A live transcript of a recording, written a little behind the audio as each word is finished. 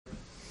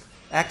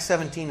Acts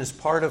 17 is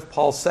part of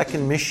Paul's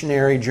second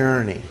missionary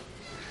journey.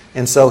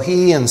 And so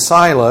he and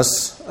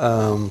Silas,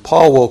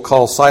 Paul will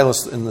call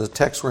Silas in the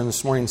text we're in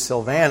this morning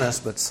Silvanus,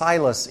 but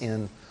Silas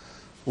in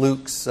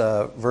Luke's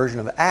version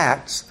of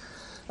Acts.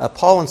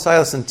 Paul and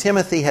Silas and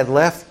Timothy had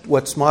left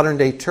what's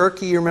modern-day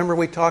Turkey, you remember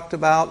we talked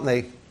about, and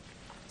they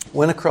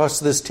went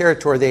across this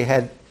territory they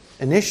had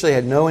initially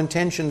had no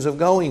intentions of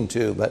going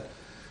to, but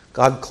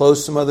God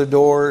closed some other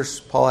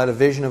doors. Paul had a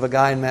vision of a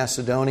guy in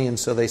Macedonia, and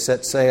so they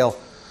set sail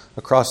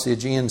across the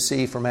Aegean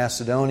Sea for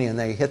Macedonia, and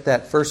they hit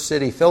that first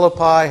city,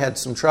 Philippi, had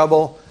some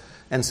trouble,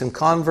 and some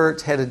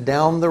converts headed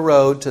down the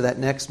road to that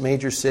next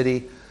major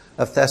city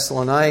of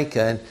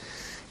Thessalonica. And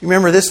you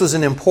remember this was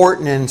an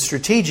important and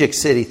strategic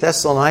city.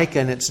 Thessalonica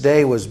in its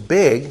day was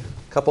big,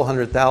 a couple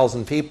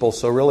 100,000 people,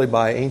 so really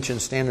by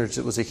ancient standards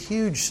it was a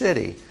huge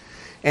city.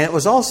 And it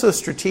was also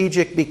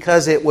strategic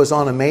because it was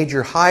on a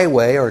major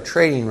highway or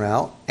trading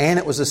route, and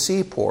it was a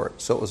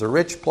seaport. So it was a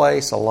rich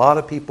place, a lot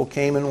of people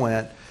came and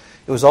went.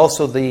 It was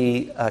also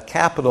the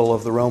capital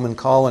of the Roman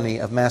colony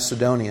of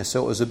Macedonia.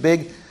 So it was a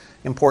big,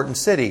 important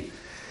city.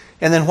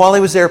 And then while he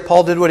was there,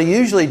 Paul did what he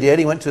usually did.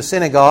 He went to a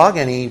synagogue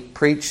and he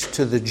preached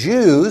to the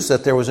Jews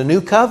that there was a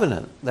new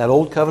covenant. That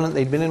old covenant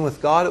they'd been in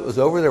with God, it was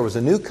over. There was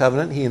a new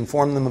covenant he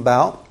informed them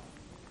about.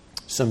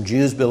 Some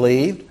Jews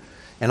believed,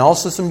 and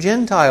also some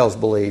Gentiles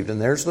believed. And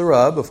there's the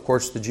rub. Of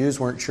course, the Jews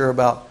weren't sure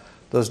about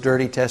those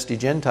dirty, testy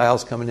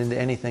Gentiles coming into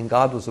anything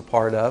God was a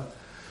part of.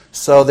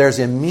 So there's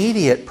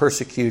immediate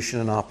persecution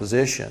and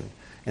opposition.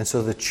 And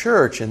so the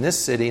church in this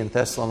city in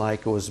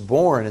Thessalonica was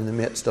born in the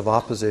midst of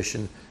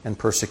opposition and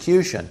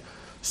persecution.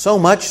 So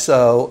much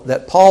so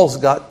that Paul's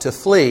got to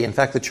flee. In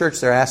fact, the church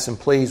there asks him,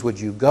 please, would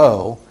you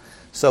go?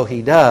 So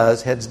he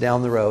does, heads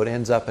down the road,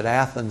 ends up at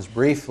Athens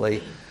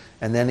briefly,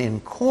 and then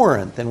in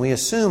Corinth. And we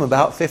assume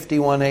about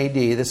 51 AD.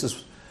 This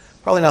is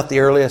probably not the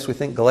earliest. We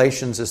think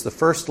Galatians is the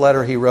first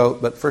letter he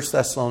wrote, but 1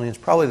 Thessalonians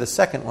probably the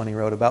second one he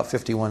wrote, about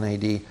 51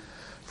 AD.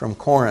 From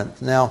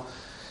Corinth. Now,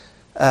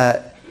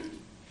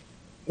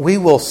 we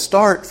will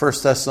start 1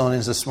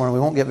 Thessalonians this morning. We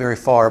won't get very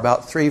far,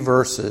 about 3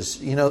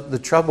 verses. You know, the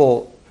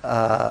trouble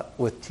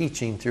with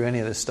teaching through any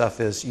of this stuff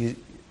is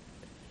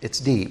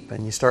it's deep.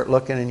 And you start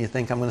looking and you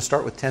think, I'm going to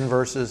start with 10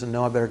 verses, and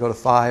no, I better go to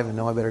 5, and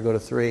no, I better go to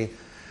 3,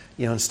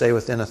 and stay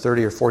within a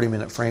 30 or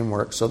 40-minute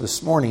framework. So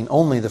this morning,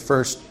 only the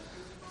first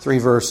 3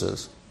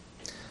 verses.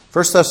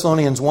 1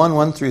 Thessalonians 1,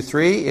 1 through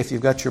 3. If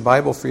you've got your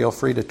Bible, feel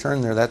free to turn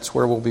there. That's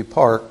where we'll be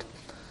parked.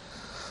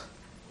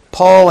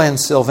 Paul and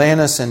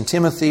Silvanus and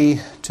Timothy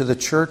to the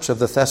church of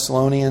the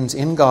Thessalonians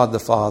in God the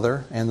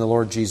Father and the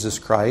Lord Jesus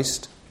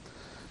Christ.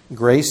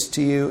 Grace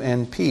to you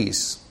and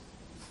peace.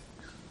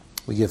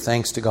 We give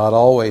thanks to God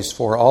always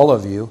for all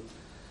of you,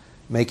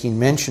 making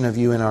mention of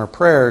you in our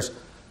prayers,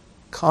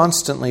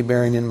 constantly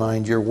bearing in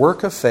mind your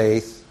work of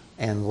faith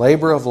and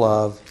labor of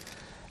love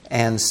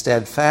and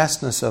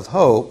steadfastness of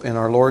hope in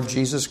our Lord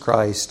Jesus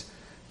Christ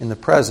in the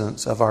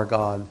presence of our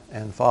God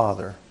and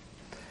Father.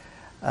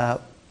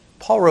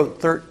 Paul wrote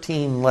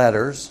 13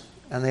 letters,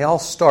 and they all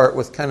start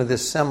with kind of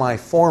this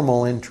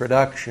semi-formal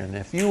introduction.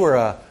 If you were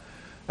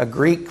a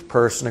Greek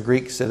person, a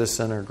Greek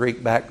citizen, or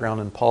Greek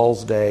background in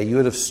Paul's day, you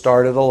would have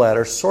started a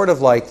letter sort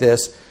of like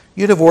this.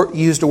 You'd have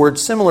used a word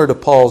similar to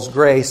Paul's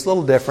grace, a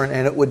little different,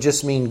 and it would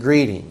just mean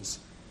greetings.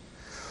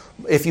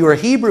 If you were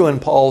Hebrew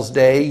in Paul's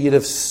day, you'd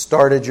have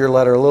started your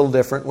letter a little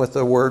different with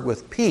a word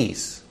with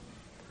peace.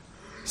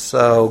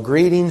 So,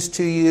 greetings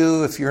to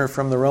you if you're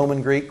from the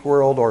Roman Greek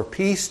world, or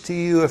peace to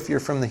you if you're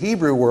from the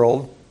Hebrew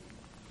world.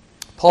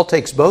 Paul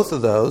takes both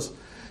of those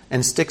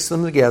and sticks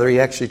them together. He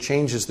actually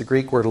changes the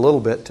Greek word a little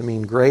bit to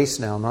mean grace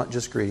now, not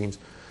just greetings.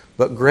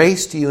 But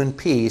grace to you and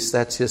peace,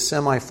 that's his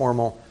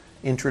semi-formal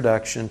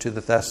introduction to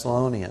the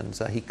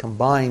Thessalonians. He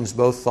combines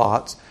both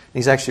thoughts.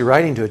 He's actually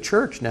writing to a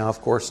church now,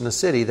 of course, in a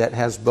city that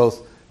has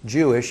both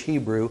Jewish,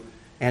 Hebrew,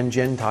 and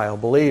Gentile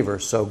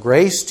believers. So,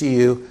 grace to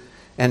you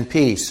and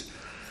peace.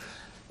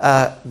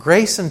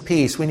 Grace and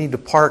peace, we need to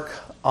park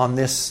on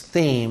this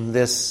theme,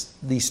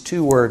 these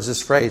 2 words,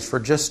 this phrase, for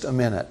just a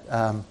minute.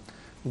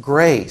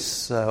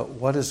 Grace,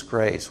 what is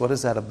grace? What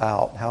is that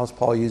about? How is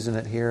Paul using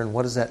it here, and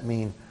what does that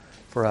mean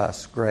for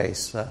us,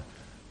 grace?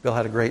 Bill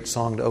had a great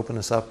song to open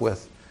us up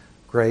with.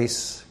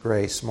 Grace,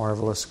 grace,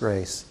 marvelous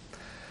grace.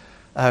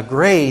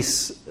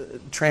 Grace,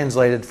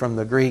 translated from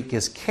the Greek,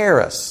 is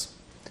charis.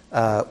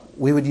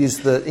 We would use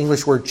the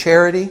English word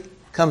charity,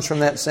 comes from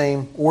that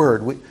same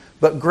word.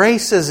 But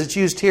grace, as it's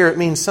used here, it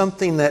means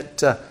something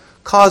that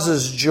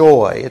causes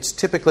joy. It's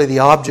typically the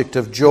object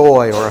of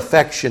joy or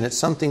affection. It's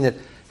something that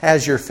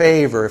has your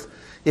favor.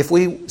 If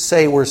we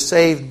say we're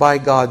saved by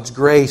God's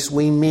grace,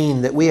 we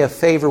mean that we have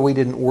favor we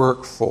didn't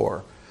work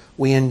for.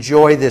 We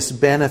enjoy this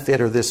benefit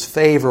or this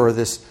favor or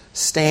this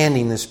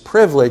standing, this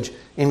privilege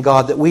in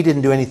God that we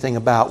didn't do anything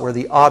about. We're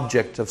the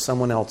object of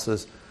someone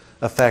else's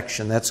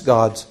affection. That's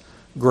God's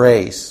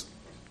grace.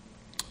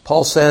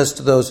 Paul says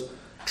to those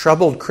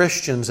troubled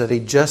Christians that he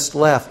just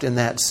left in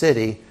that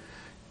city,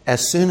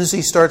 as soon as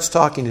he starts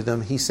talking to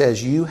them, he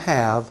says, you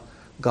have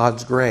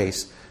God's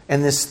grace.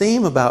 And this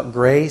theme about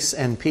grace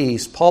and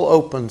peace, Paul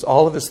opens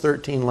all of his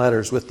 13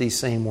 letters with these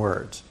same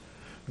words.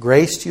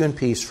 Grace to you and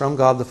peace from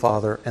God the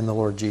Father and the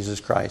Lord Jesus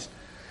Christ.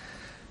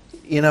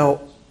 You know,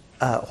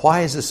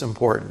 why is this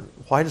important?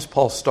 Why does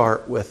Paul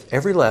start with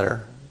every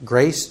letter,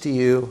 grace to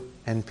you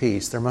and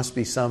peace? There must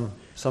be some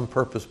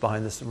purpose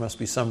behind this. There must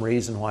be some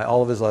reason why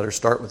all of his letters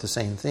start with the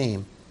same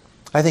theme.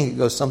 I think it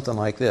goes something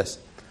like this.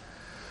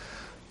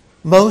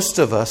 Most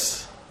of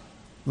us,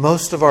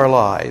 most of our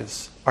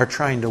lives are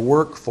trying to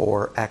work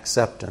for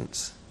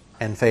acceptance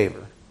and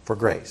favor, for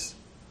grace.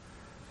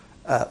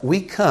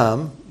 We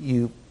come,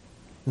 you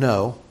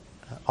know,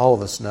 all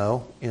of us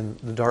know, in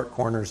the dark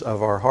corners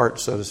of our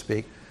hearts, so to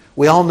speak,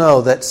 we all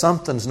know that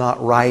something's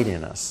not right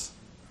in us,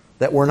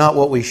 that we're not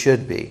what we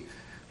should be.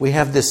 We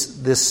have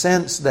this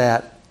sense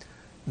that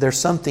there's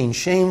something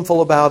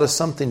shameful about us,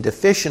 something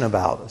deficient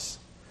about us.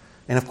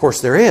 And of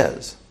course there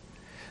is.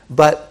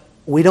 But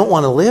we don't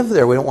want to live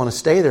there. We don't want to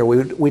stay there.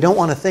 We don't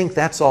want to think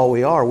that's all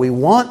we are. We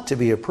want to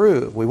be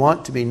approved. We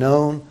want to be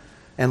known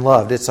and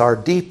loved. It's our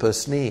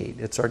deepest need.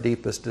 It's our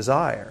deepest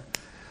desire.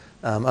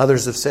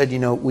 Others have said,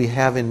 we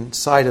have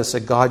inside us a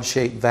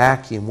God-shaped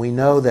vacuum. We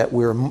know that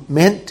we're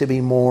meant to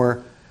be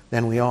more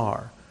than we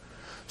are.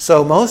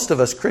 So most of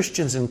us,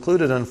 Christians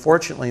included,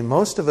 unfortunately,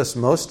 most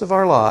of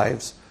our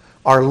lives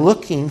are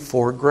looking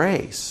for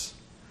grace.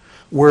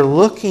 We're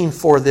looking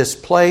for this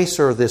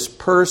place or this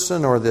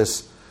person or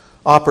this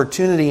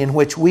opportunity in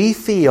which we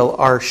feel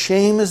our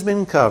shame has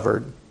been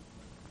covered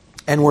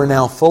and we're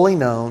now fully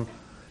known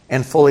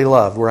and fully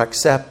loved. We're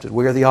accepted.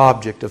 We are the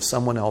object of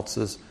someone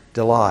else's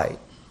delight.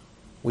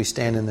 We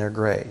stand in their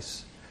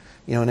grace.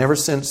 And ever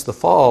since the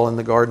fall in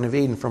the Garden of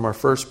Eden from our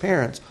first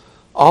parents,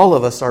 all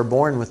of us are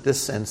born with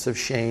this sense of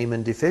shame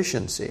and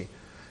deficiency.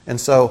 And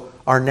so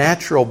our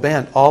natural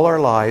bent all our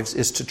lives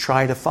is to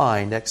try to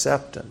find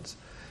acceptance.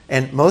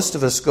 And most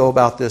of us go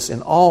about this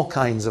in all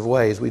kinds of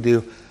ways. We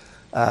do.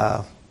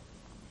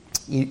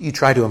 You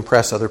try to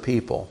impress other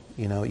people.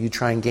 You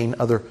try and gain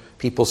other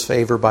people's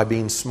favor by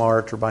being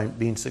smart or by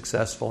being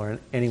successful or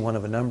any one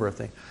of a number of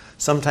things.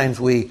 Sometimes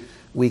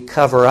we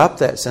cover up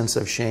that sense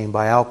of shame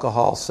by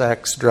alcohol,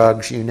 sex,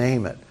 drugs, you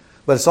name it.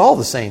 But it's all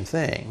the same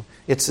thing.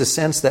 It's the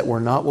sense that we're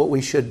not what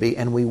we should be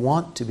and we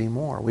want to be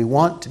more. We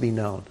want to be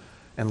known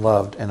and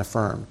loved and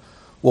affirmed.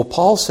 Well,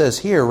 Paul says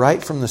here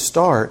right from the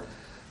start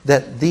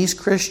that these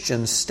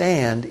Christians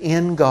stand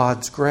in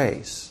God's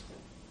grace.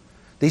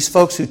 These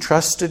folks who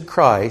trusted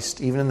Christ,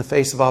 even in the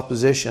face of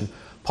opposition,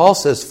 Paul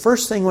says,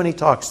 first thing when he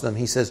talks to them,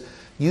 he says,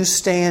 you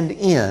stand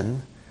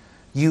in,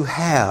 you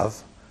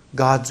have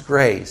God's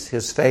grace,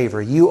 His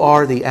favor. You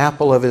are the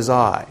apple of His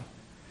eye.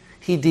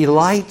 He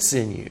delights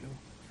in you.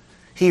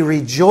 He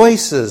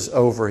rejoices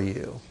over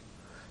you.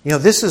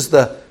 This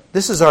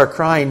is our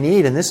crying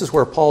need, and this is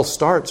where Paul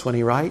starts when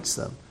he writes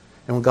them.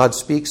 And when God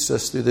speaks to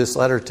us through this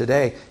letter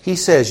today, he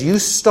says, you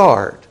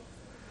start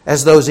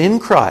as those in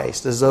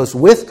Christ, as those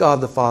with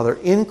God the Father,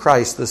 in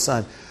Christ the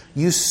Son.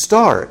 You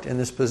start in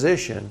this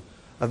position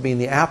of being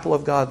the apple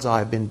of God's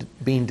eye,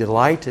 being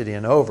delighted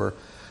in over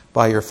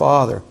by your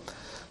Father.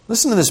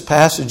 Listen to this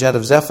passage out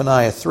of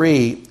Zephaniah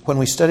 3. When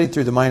we studied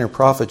through the minor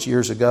prophets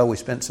years ago, we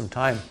spent some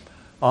time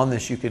on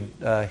this. You could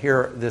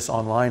hear this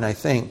online, I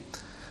think.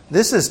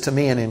 This is, to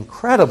me, an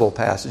incredible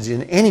passage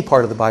in any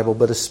part of the Bible,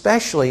 but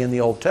especially in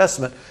the Old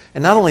Testament.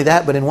 And not only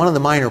that, but in one of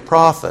the minor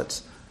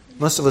prophets.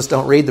 Most of us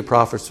don't read the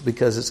prophets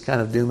because it's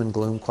kind of doom and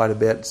gloom quite a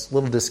bit. It's a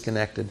little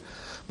disconnected.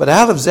 But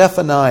out of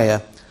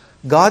Zephaniah,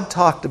 God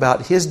talked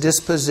about His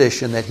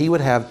disposition that He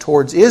would have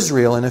towards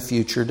Israel in a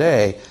future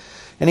day.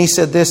 And He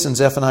said this in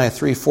Zephaniah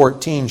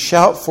 3:14,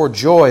 shout for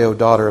joy, O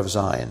daughter of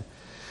Zion.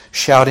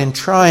 Shout in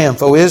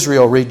triumph, O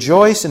Israel.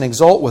 Rejoice and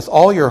exult with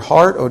all your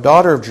heart, O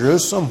daughter of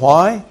Jerusalem.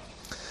 Why?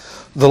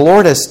 The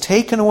Lord has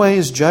taken away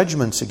His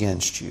judgments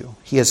against you.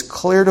 He has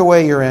cleared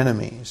away your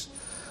enemies.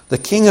 The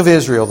King of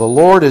Israel, the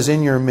Lord, is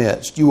in your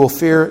midst. You will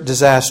fear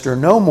disaster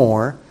no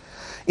more.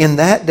 In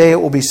that day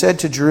it will be said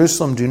to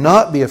Jerusalem, do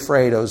not be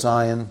afraid, O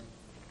Zion.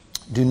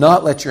 Do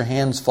not let your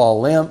hands fall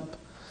limp.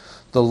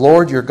 The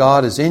Lord your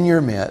God is in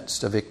your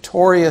midst, a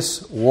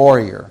victorious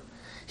warrior.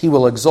 He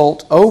will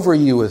exult over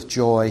you with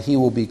joy. He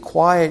will be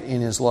quiet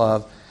in His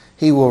love.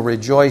 He will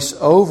rejoice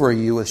over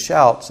you with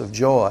shouts of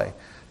joy.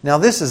 Now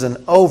this is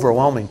an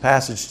overwhelming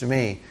passage to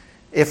me.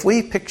 If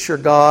we picture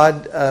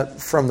God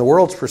from the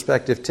world's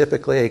perspective,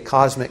 typically a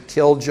cosmic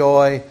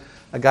killjoy,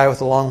 a guy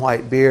with a long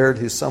white beard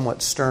who's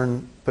somewhat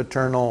stern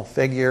paternal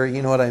figure,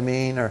 you know what I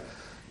mean? Or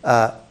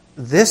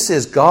this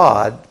is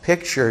God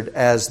pictured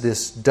as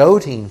this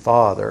doting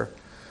father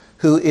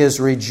who is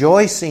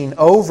rejoicing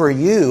over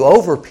you,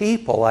 over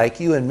people like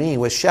you and me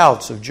with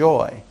shouts of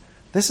joy.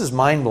 This is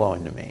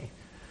mind-blowing to me.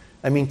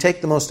 I mean,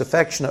 take the most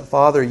affectionate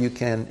father you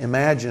can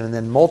imagine and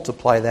then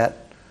multiply that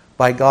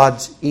by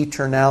God's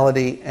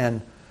eternality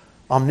and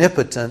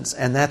omnipotence,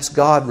 and that's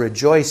God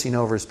rejoicing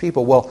over His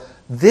people. Well,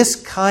 this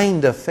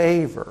kind of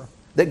favor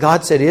that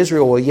God said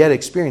Israel will yet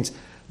experience,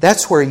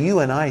 that's where you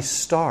and I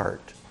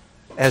start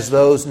as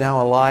those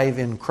now alive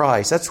in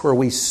Christ. That's where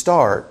we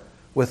start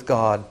with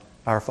God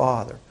our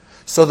Father.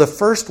 So the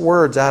first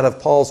words out of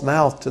Paul's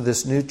mouth to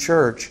this new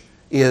church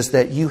is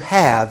that you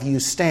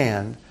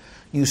stand,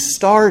 you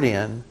start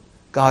in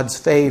God's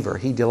favor.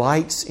 He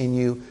delights in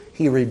you.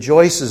 He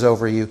rejoices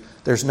over you.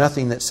 There's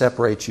nothing that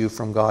separates you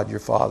from God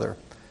your Father.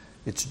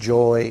 It's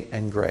joy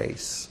and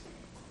grace.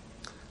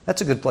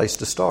 That's a good place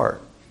to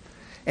start.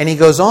 And he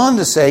goes on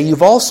to say,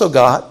 you've also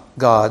got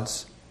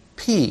God's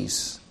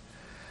peace.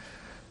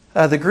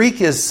 The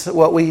Greek is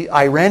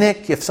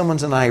irenic. If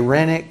someone's an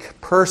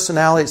irenic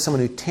personality, it's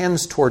someone who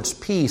tends towards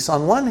peace.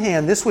 On one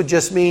hand, this would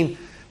just mean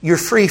you're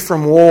free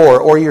from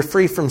war or you're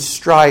free from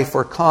strife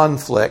or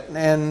conflict.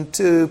 And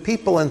to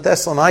people in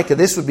Thessalonica,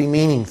 this would be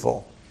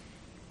meaningful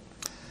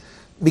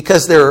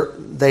because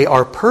they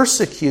are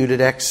persecuted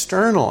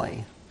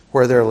externally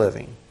where they're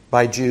living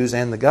by Jews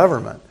and the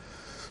government.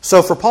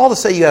 So for Paul to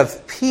say you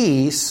have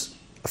peace,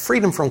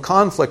 freedom from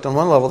conflict on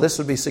one level, this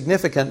would be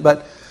significant.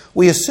 But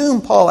we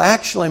assume Paul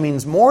actually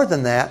means more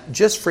than that,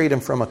 just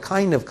freedom from a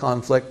kind of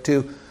conflict,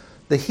 to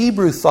the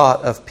Hebrew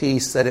thought of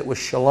peace, that it was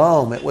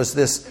shalom. It was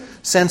this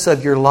sense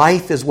of your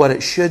life is what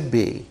it should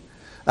be.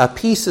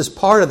 Peace is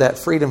part of that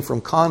freedom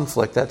from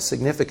conflict. That's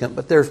significant.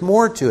 But there's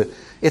more to it.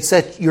 It's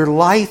that your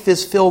life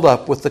is filled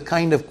up with the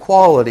kind of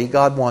quality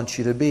God wants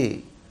you to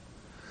be.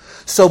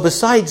 So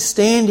besides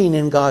standing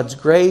in God's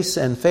grace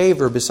and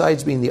favor,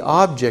 besides being the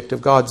object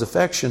of God's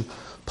affection,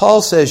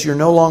 Paul says you're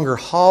no longer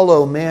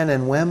hollow men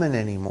and women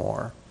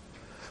anymore.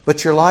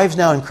 But your lives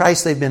now in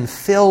Christ, they've been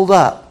filled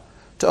up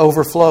to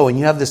overflow. And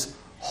you have this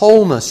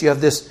wholeness. You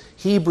have this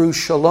Hebrew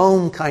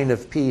shalom kind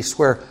of peace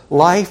where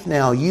life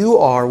now, you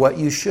are what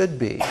you should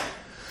be.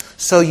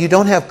 So you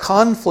don't have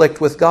conflict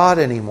with God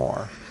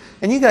anymore.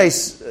 And you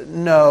guys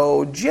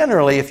know,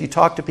 generally, if you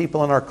talk to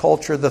people in our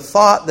culture, the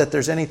thought that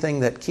there's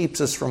anything that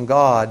keeps us from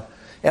God,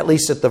 at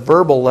least at the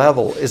verbal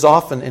level, is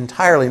often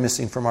entirely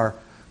missing from our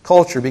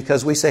culture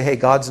because we say, hey,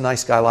 God's a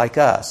nice guy like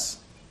us.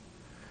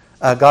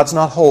 God's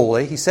not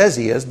holy. He says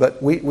He is,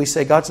 but we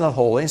say God's not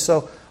holy,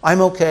 so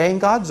I'm okay and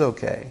God's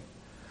okay.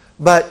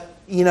 But,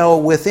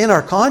 within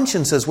our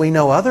consciences, we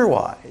know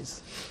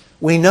otherwise.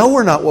 We know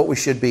we're not what we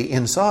should be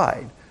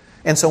inside.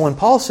 And so when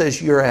Paul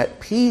says you're at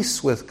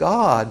peace with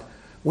God,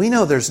 we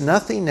know there's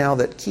nothing now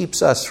that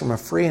keeps us from a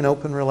free and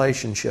open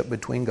relationship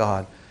between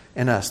God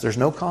and us. There's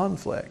no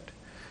conflict.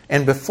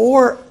 And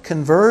before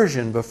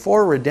conversion,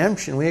 before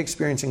redemption we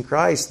experience in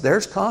Christ,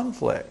 there's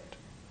conflict.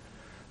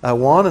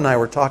 Juan and I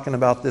were talking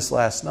about this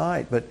last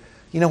night. But,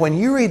 when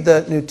you read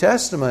the New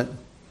Testament,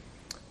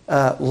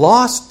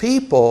 lost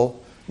people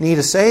need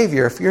a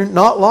Savior. If you're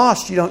not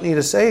lost, you don't need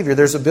a Savior.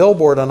 There's a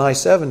billboard on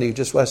I-70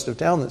 just west of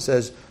town that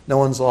says, no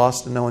one's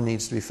lost and no one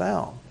needs to be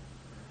found.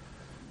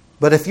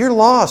 But if you're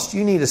lost,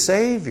 you need a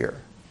Savior.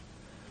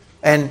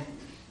 And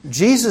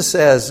Jesus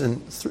says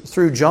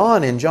through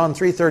John in John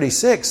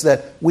 3:36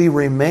 that we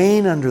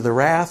remain under the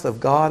wrath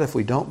of God if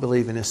we don't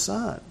believe in His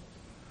Son.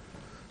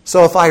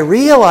 So if I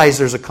realize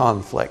there's a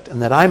conflict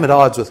and that I'm at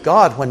odds with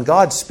God, when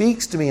God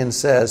speaks to me and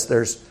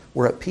says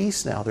we're at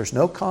peace now, there's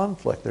no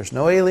conflict, there's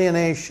no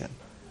alienation.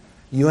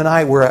 You and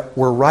I, we're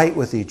right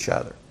with each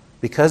other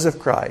because of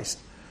Christ.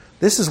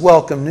 This is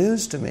welcome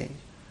news to me.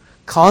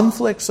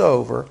 Conflict's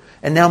over,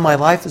 and now my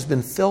life has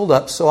been filled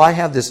up, so I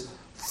have this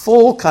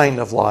full kind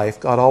of life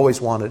God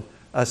always wanted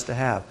us to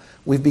have.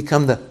 We've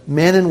become the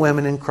men and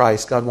women in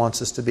Christ God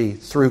wants us to be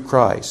through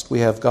Christ.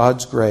 We have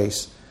God's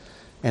grace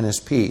and His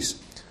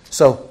peace.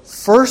 So,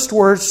 first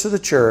words to the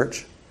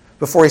church,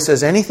 before he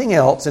says anything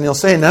else, and he'll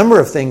say a number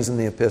of things in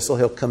the epistle.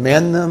 He'll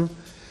commend them,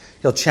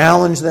 he'll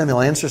challenge them, he'll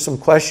answer some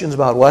questions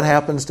about what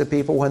happens to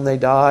people when they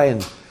die,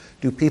 and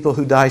do people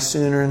who die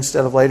sooner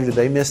instead of later, do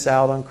they miss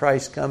out on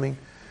Christ's coming?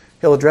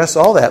 He'll address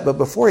all that, but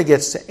before he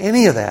gets to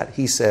any of that,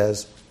 he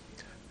says,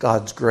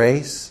 God's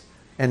grace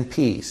and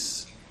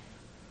peace.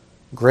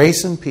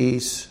 Grace and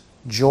peace,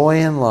 joy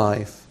in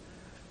life,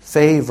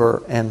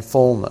 favor and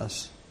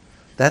fullness.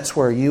 That's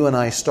where you and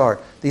I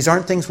start. These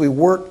aren't things we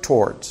work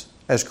towards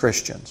as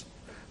Christians.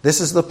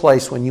 This is the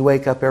place when you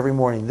wake up every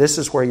morning. This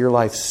is where your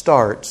life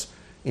starts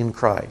in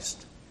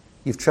Christ.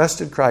 You've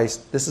trusted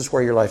Christ. This is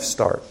where your life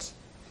starts.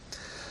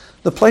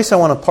 The place I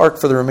want to park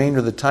for the remainder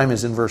of the time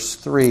is in verse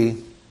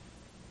 3.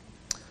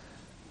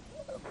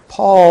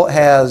 Paul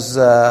has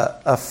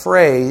a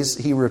phrase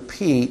he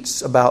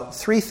repeats about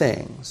three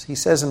things. He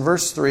says in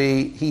verse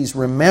 3, he's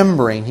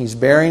remembering, he's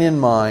bearing in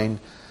mind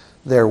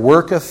their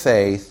work of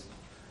faith,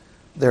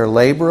 their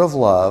labor of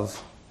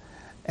love,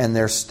 and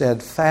their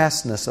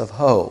steadfastness of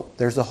hope.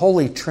 There's a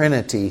holy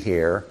trinity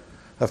here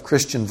of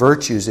Christian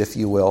virtues, if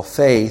you will: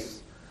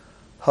 faith,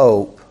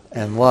 hope,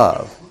 and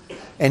love.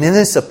 And in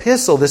this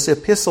epistle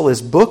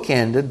is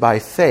bookended by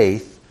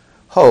faith,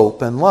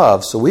 hope, and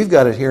love. So we've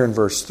got it here in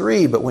verse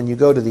 3, but when you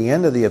go to the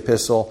end of the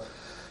epistle,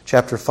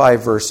 chapter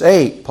 5, verse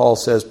 8, Paul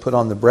says, put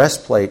on the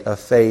breastplate of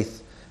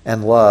faith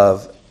and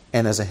love,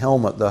 and as a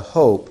helmet, the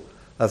hope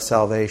of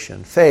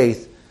salvation.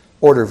 Faith,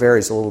 order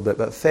varies a little bit,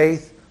 but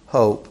faith,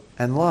 hope,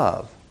 and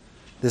love.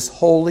 This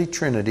holy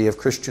trinity of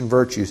Christian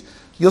virtues.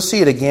 You'll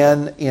see it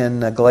again in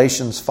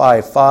Galatians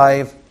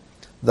 5:5,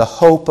 the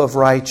hope of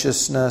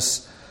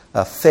righteousness,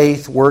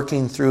 faith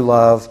working through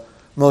love,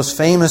 Most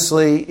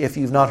famously, if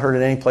you've not heard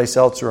it anyplace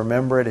else,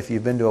 remember it. If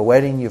you've been to a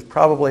wedding, you've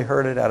probably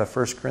heard it out of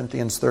 1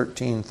 Corinthians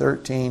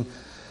 13:13.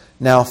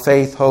 Now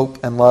faith, hope,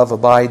 and love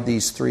abide,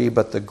 these three,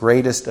 but the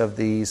greatest of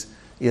these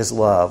is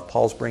love.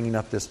 Paul's bringing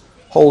up this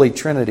Holy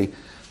Trinity.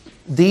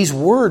 These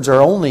words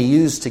are only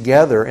used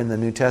together in the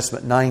New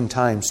Testament 9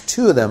 times.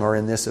 2 of them are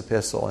in this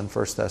epistle in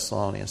 1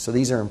 Thessalonians. So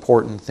these are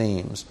important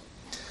themes.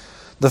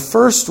 The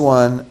first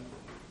one,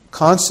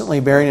 constantly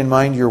bearing in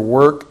mind your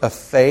work of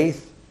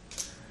faith.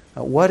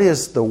 What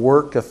is the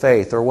work of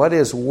faith? Or what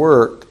is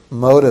work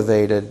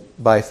motivated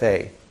by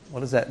faith?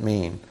 What does that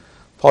mean?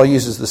 Paul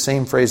uses the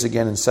same phrase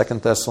again in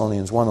 2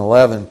 Thessalonians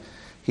 1:11.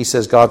 He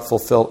says, God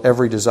fulfilled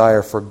every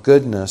desire for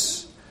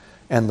goodness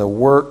and the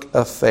work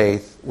of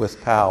faith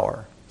with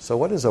power. So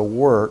what is a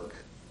work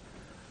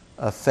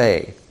of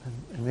faith?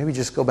 And maybe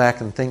just go back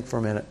and think for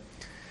a minute.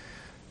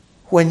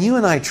 When you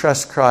and I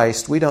trust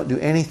Christ, we don't do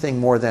anything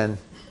more than,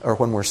 or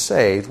when we're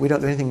saved, we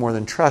don't do anything more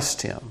than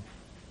trust Him.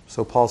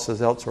 So Paul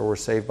says elsewhere, we're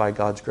saved by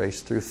God's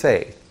grace through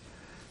faith.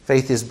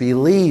 Faith is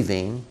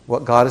believing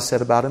what God has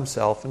said about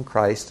Himself and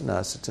Christ and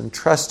us. It's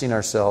entrusting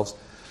ourselves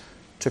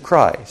to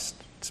Christ.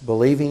 It's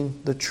believing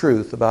the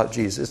truth about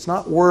Jesus. It's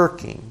not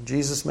working.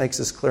 Jesus makes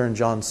this clear in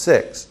John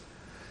 6.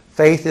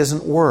 Faith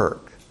isn't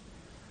work.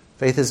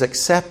 Faith is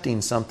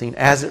accepting something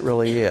as it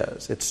really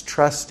is. It's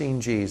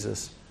trusting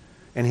Jesus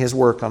and His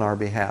work on our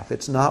behalf.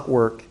 It's not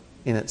work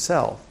in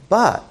itself.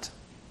 But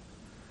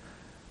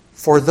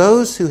for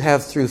those who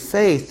have through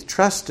faith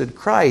trusted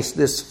Christ,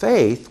 this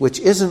faith, which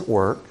isn't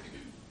work,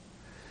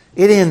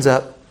 it ends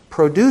up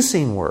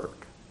producing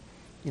work.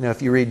 You know,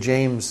 if you read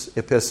James'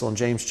 epistle in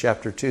James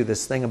chapter 2,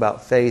 this thing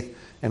about faith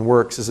and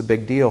works is a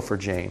big deal for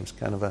James,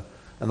 kind of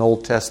an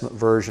Old Testament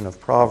version of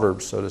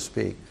Proverbs, so to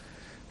speak.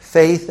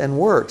 Faith and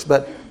works.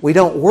 But we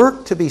don't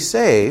work to be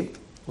saved.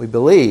 We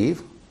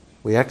believe.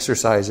 We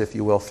exercise, if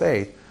you will,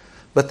 faith.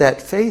 But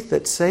that faith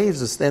that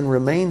saves us then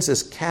remains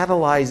this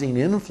catalyzing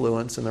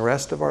influence in the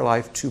rest of our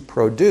life to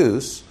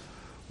produce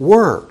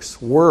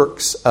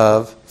works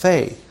of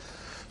faith.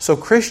 So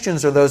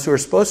Christians are those who are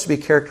supposed to be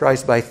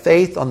characterized by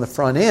faith on the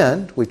front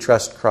end. We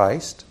trust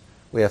Christ.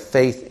 We have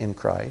faith in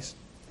Christ.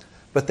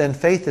 But then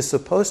faith is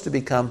supposed to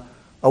become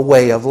a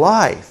way of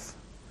life.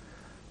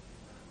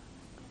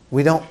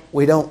 We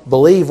don't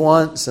believe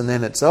once and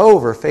then it's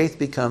over. Faith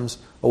becomes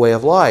a way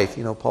of life.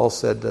 You know, Paul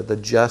said that the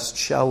just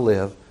shall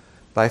live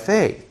by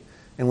faith.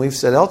 And we've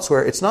said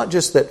elsewhere, it's not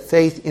just that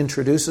faith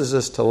introduces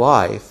us to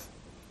life,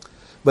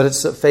 but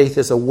it's that faith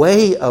is a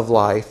way of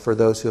life for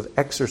those who have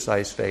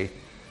exercised faith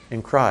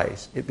in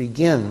Christ. It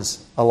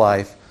begins a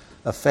life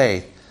of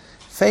faith.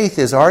 Faith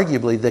is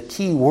arguably the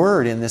key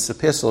word in this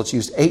epistle. It's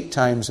used 8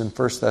 times in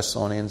 1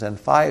 Thessalonians and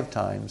 5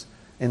 times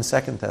in 2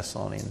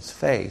 Thessalonians.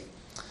 Faith.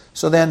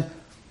 So then,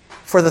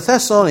 for the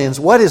Thessalonians,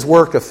 what is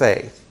work of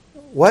faith?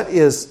 What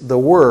is the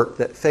work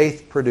that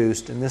faith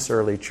produced in this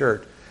early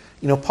church?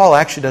 You know, Paul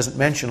actually doesn't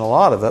mention a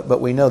lot of it,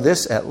 but we know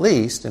this at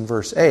least in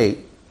verse 8.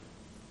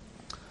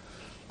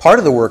 Part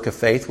of the work of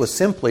faith was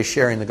simply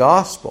sharing the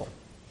gospel.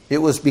 It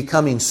was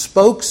becoming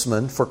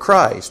spokesman for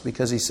Christ,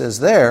 because he says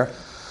there,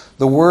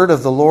 the word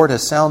of the Lord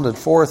has sounded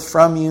forth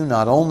from you,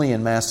 not only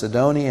in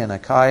Macedonia and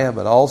Achaia,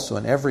 but also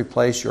in every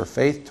place your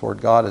faith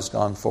toward God has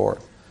gone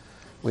forth.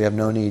 We have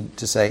no need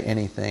to say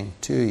anything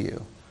to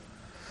you.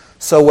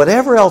 So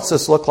whatever else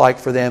this looked like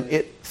for them,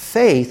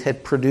 faith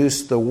had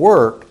produced the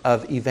work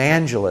of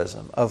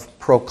evangelism, of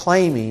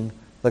proclaiming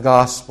the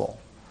gospel.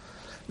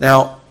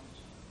 Now,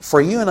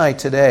 for you and I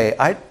today,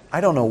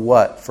 I don't know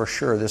what for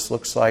sure this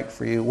looks like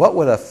for you. What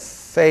would a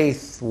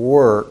faith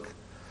work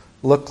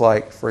look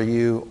like for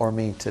you or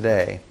me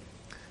today?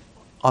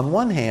 On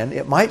one hand,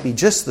 it might be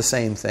just the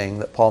same thing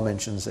that Paul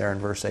mentions there in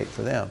verse 8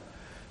 for them.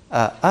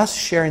 Us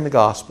sharing the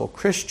gospel,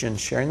 Christians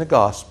sharing the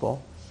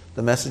gospel,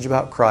 the message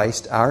about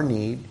Christ, our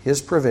need,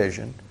 His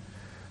provision,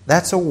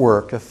 that's a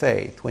work of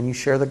faith. When you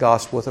share the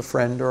gospel with a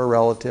friend or a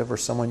relative or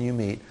someone you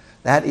meet,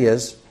 that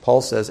is,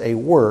 Paul says, a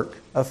work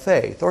of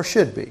faith, or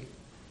should be.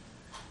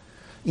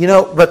 You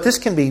know, but this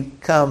can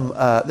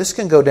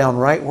go down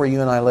right where you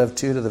and I live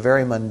too, to the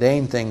very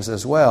mundane things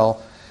as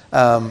well.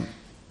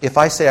 If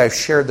I say I've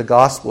shared the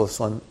gospel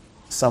with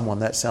someone,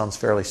 that sounds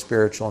fairly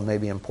spiritual and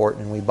maybe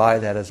important, and we buy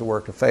that as a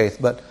work of faith.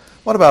 But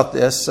what about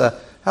this? How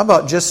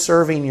about just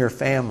serving your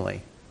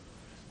family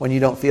when you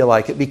don't feel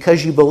like it,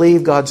 because you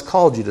believe God's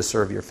called you to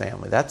serve your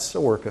family? That's a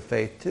work of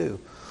faith too.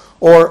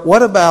 Or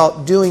what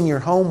about doing your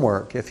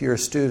homework if you're a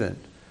student?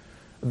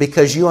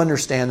 Because you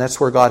understand that's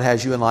where God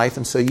has you in life,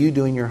 and so you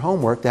doing your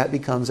homework, that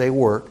becomes a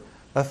work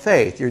of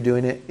faith. You're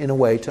doing it in a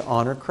way to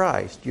honor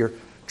Christ. You're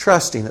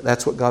trusting that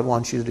that's what God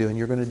wants you to do, and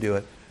you're going to do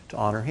it to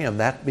honor Him.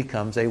 That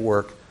becomes a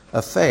work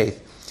of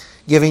faith.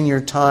 Giving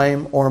your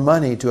time or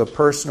money to a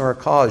person or a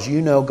cause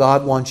you know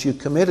God wants you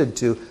committed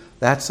to,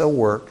 that's a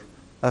work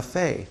of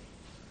faith.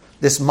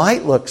 This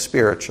might look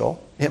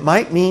spiritual. It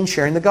might mean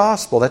sharing the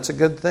gospel. That's a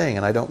good thing,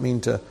 and I don't mean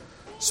to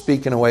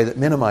speak in a way that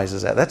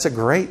minimizes that. That's a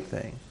great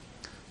thing.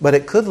 But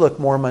it could look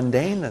more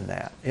mundane than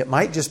that. It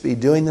might just be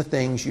doing the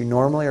things you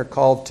normally are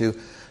called to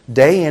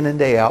day in and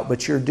day out,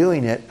 but you're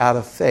doing it out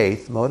of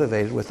faith,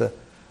 motivated with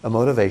a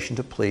motivation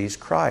to please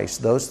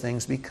Christ. Those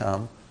things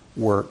become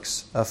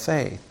works of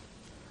faith.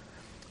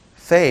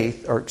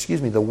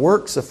 The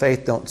works of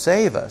faith don't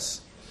save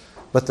us,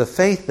 but the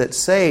faith that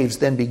saves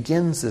then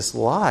begins this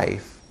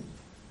life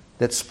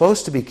that's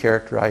supposed to be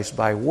characterized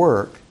by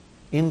work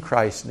in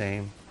Christ's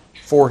name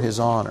for His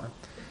honor.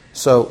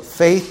 So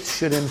faith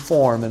should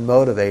inform and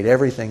motivate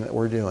everything that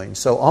we're doing.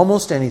 So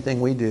almost anything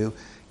we do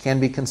can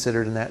be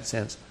considered in that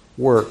sense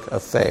work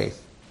of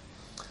faith.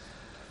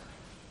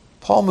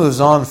 Paul moves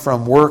on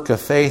from work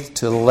of faith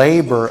to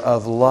labor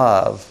of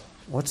love.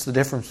 What's the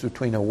difference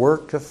between a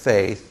work of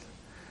faith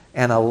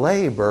and a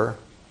labor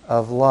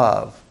of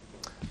love?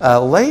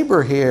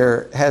 Labor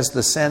here has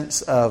the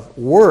sense of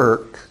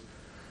work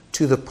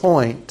to the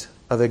point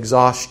of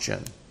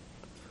exhaustion,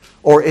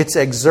 or it's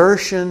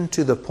exertion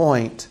to the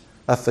point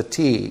of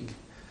fatigue.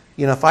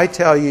 You know, if I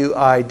tell you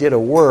I did a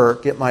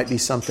work, it might be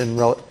something,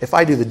 if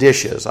I do the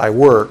dishes, I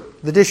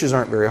work, the dishes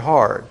aren't very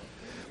hard.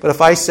 But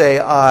if I say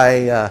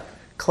I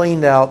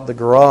cleaned out the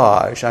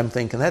garage, I'm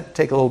thinking that'd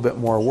take a little bit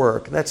more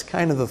work. That's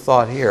kind of the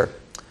thought here.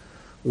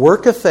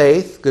 Work of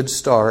faith, good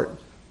start,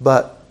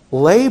 but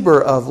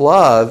labor of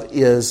love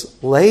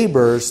is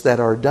labors that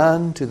are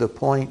done to the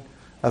point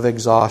of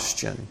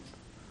exhaustion.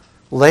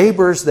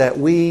 Labors that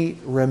we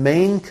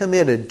remain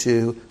committed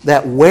to,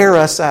 that wear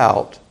us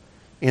out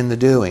in the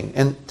doing.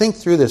 And think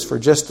through this for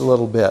just a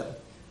little bit.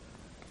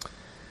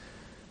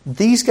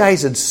 These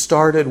guys had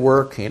started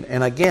working,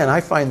 and again,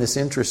 I find this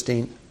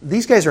interesting.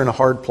 These guys are in a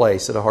hard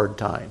place at a hard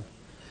time.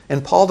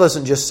 And Paul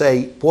doesn't just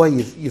say, boy,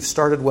 you've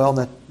started well,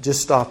 now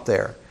just stop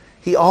there.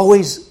 He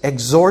always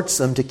exhorts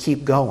them to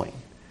keep going.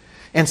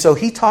 And so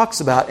he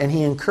talks about, and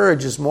he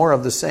encourages more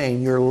of the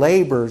same, your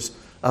labors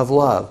of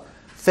love.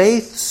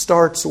 Faith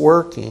starts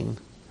working.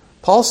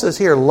 Paul says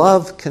here,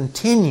 love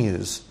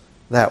continues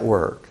that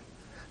work.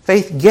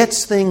 Faith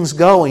gets things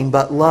going,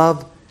 but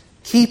love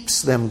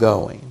keeps them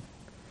going.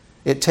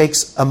 It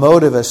takes a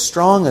motive as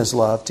strong as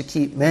love to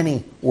keep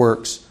many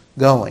works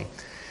going.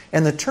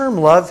 And the term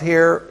love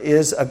here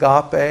is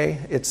agape.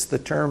 It's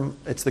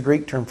the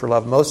Greek term for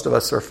love most of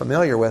us are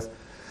familiar with.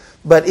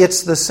 But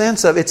it's the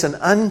sense of, it's an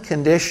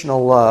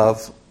unconditional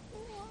love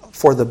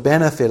for the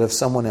benefit of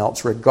someone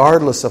else,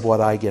 regardless of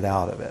what I get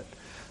out of it.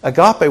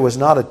 Agape was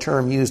not a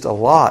term used a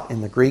lot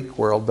in the Greek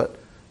world, but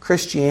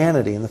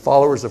Christianity and the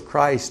followers of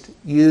Christ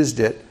used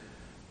it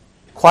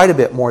quite a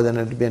bit more than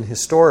it had been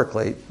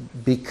historically,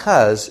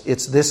 because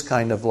it's this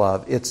kind of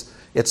love.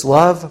 It's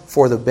love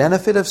for the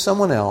benefit of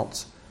someone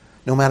else,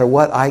 no matter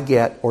what I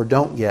get or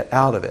don't get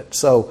out of it.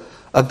 So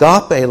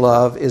agape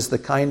love is the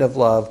kind of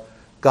love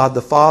God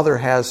the Father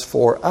has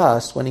for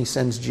us when He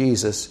sends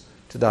Jesus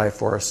to die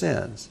for our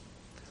sins.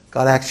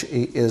 God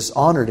actually is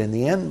honored in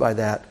the end by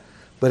that,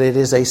 but it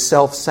is a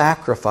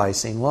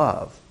self-sacrificing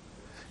love.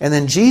 And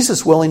then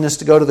Jesus' willingness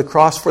to go to the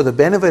cross for the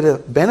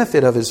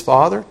benefit of His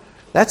Father,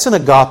 that's an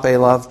agape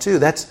love too.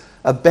 That's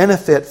a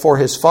benefit for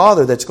His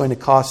Father that's going to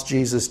cost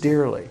Jesus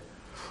dearly.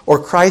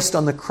 Or Christ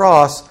on the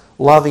cross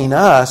loving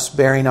us,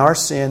 bearing our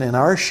sin and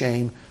our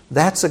shame,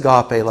 that's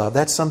agape love.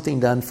 That's something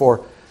done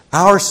for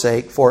our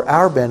sake, for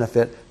our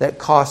benefit, that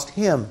cost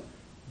Him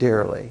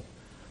dearly.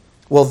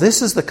 Well,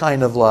 this is the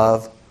kind of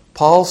love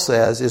Paul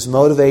says is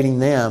motivating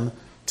them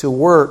to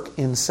work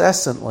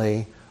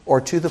incessantly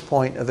or to the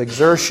point of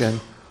exertion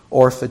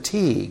or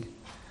fatigue.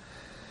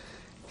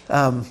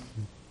 I'm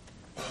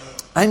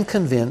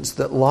convinced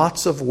that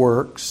lots of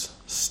works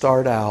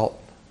start out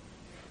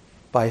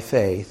by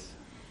faith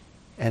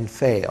and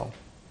fail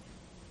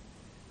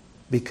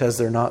because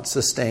they're not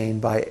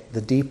sustained by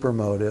the deeper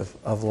motive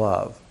of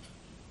love.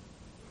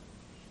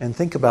 And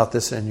think about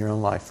this in your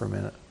own life for a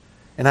minute.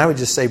 And I would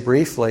just say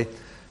briefly,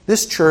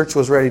 this church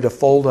was ready to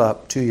fold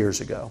up 2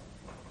 years ago.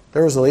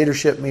 There was a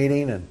leadership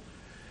meeting,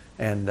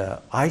 and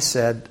I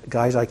said,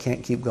 guys, I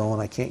can't keep going.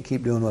 I can't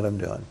keep doing what I'm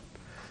doing.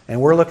 And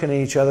we're looking at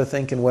each other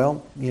thinking,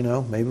 well,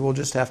 maybe we'll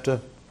just have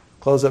to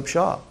close up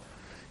shop.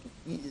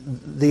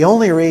 The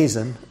only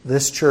reason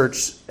this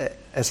church,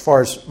 as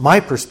far as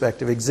my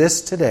perspective,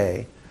 exists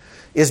today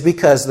is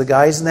because the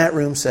guys in that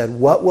room said,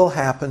 what will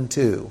happen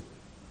to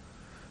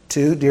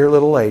two dear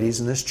little ladies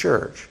in this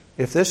church?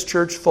 If this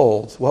church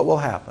folds, what will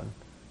happen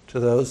to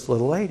those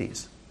little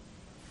ladies?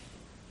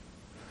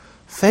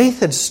 Faith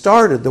had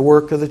started the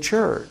work of the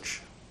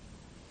church.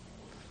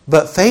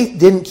 But faith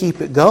didn't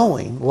keep it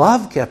going.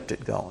 Love kept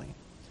it going.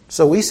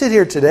 So we sit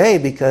here today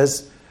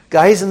because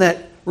guys in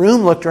that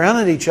room looked around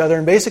at each other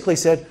and basically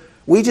said,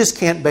 we just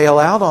can't bail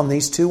out on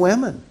these two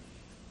women.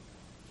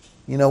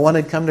 One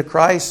had come to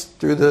Christ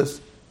through the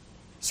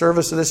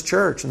service of this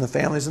church and the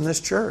families in this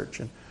church,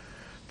 and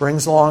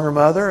brings along her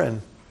mother,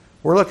 and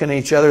we're looking at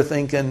each other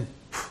thinking,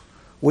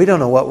 we don't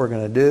know what we're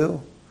going to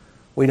do.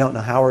 We don't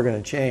know how we're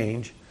going to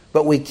change,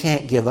 but we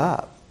can't give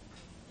up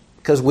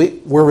because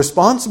we're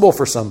responsible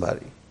for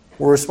somebody.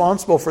 We're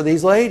responsible for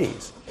these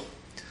ladies.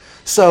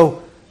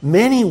 So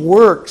many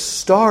works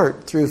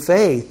start through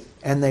faith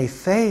and they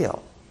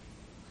fail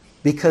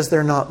because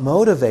they're not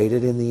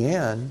motivated in the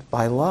end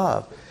by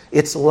love.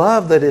 It's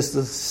love that is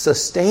the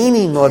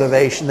sustaining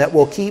motivation that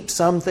will keep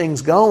some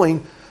things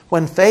going,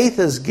 when faith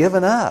is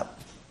given up,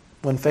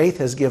 when faith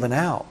has given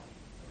out.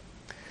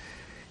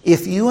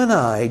 If you and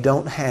I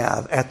don't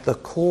have at the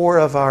core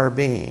of our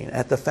being,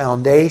 at the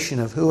foundation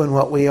of who and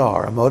what we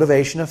are, a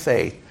motivation of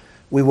faith,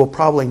 we will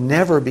probably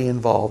never be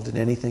involved in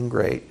anything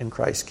great in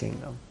Christ's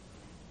kingdom.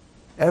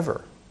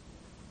 Ever.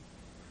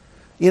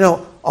 You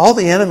know, all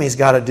the enemy's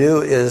got to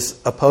do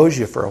is oppose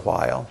you for a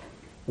while,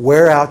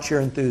 wear out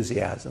your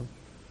enthusiasm,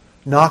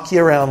 knock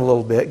you around a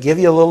little bit, give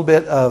you a little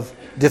bit of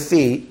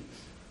defeat,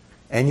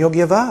 and you'll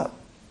give up.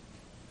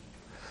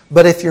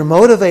 But if you're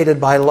motivated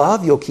by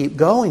love, you'll keep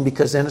going,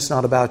 because then it's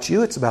not about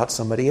you, it's about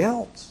somebody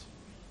else.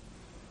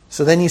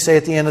 So then you say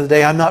at the end of the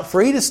day, I'm not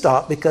free to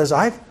stop because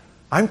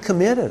I'm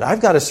committed.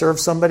 I've got to serve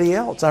somebody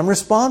else. I'm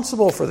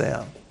responsible for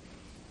them.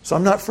 So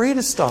I'm not free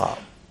to stop.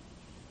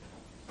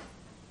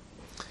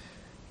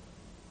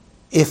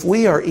 If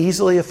we are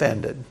easily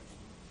offended,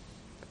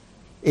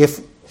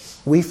 if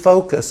we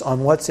focus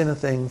on what's in a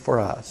thing for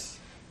us,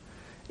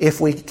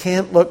 if we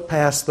can't look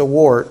past the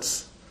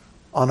warts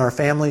on our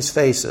family's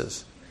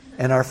faces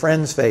and our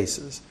friends'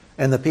 faces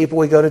and the people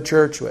we go to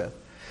church with,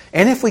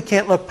 and if we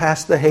can't look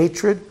past the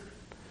hatred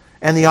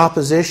and the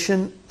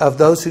opposition of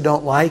those who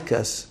don't like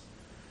us,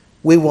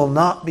 we will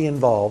not be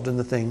involved in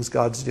the things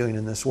God's doing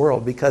in this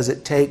world, because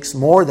it takes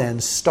more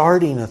than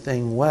starting a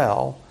thing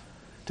well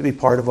to be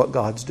part of what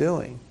God's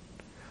doing.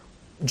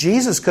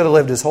 Jesus could have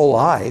lived his whole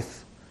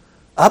life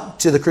up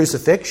to the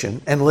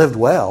crucifixion and lived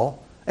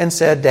well and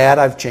said, Dad,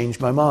 I've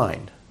changed my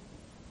mind.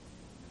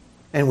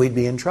 And we'd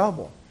be in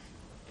trouble.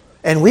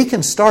 And we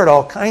can start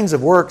all kinds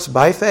of works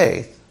by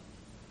faith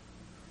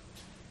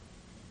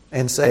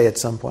and say at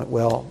some point,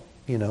 well,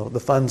 you know, the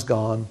fun's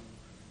gone.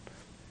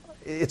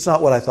 It's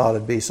not what I thought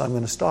it'd be, so I'm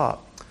going to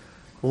stop.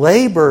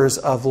 Labors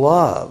of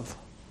love,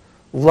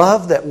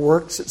 love that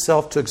works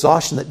itself to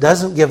exhaustion, that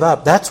doesn't give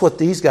up, that's what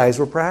these guys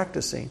were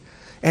practicing.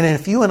 And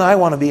if you and I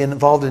want to be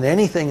involved in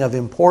anything of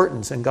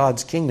importance in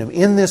God's kingdom,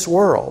 in this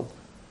world,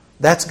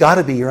 that's got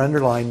to be your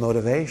underlying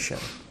motivation.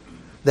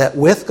 That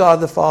with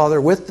God the Father,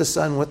 with the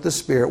Son, with the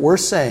Spirit, we're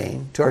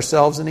saying to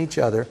ourselves and each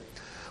other,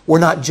 we're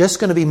not just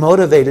going to be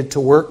motivated to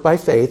work by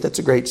faith, that's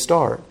a great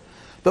start,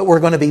 but we're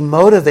going to be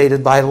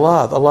motivated by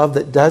love, a love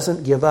that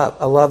doesn't give up,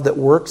 a love that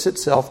works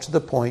itself to the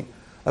point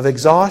of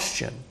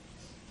exhaustion.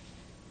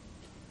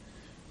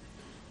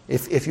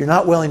 If you're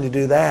not willing to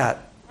do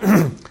that,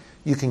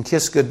 you can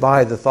kiss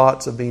goodbye the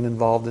thoughts of being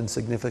involved in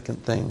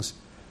significant things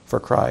for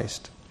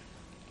Christ.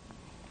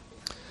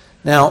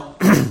 Now,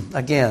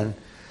 again,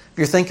 if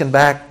you're thinking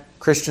back,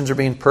 Christians are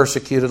being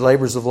persecuted,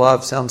 labors of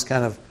love sounds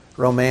kind of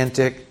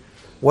romantic.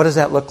 What does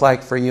that look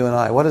like for you and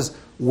I? What does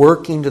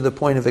working to the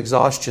point of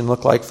exhaustion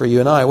look like for you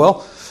and I?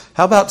 Well,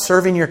 how about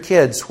serving your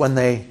kids when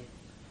they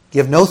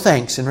give no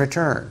thanks in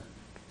return?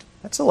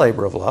 That's a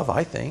labor of love,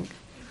 I think.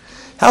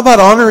 How about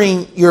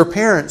honoring your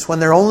parents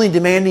when they're only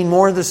demanding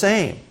more of the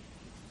same?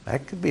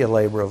 That could be a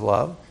labor of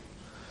love.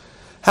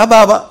 How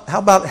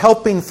about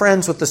helping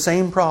friends with the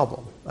same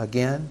problem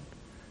again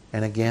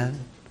and again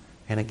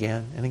and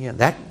again and again?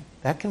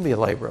 That can be a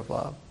labor of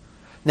love.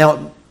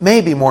 Now, it may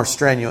be more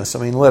strenuous. I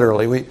mean,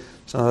 literally,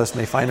 some of us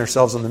may find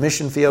ourselves on the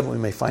mission field. We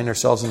may find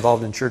ourselves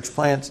involved in church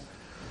plants,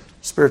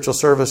 spiritual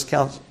service,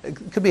 counsel. It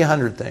could be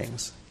 100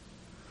 things.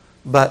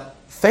 But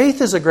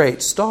faith is a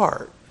great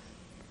start.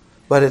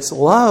 But it's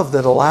love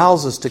that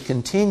allows us to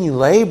continue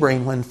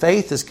laboring when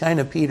faith is kind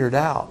of petered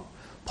out.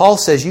 Paul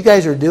says, you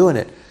guys are doing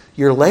it.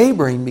 You're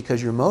laboring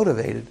because you're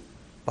motivated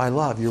by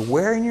love. You're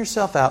wearing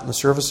yourself out in the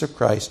service of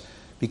Christ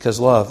because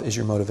love is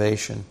your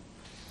motivation.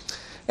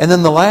 And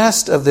then the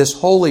last of this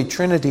Holy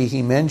Trinity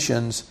he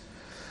mentions,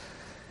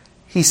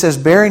 he says,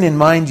 bearing in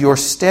mind your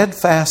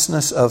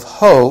steadfastness of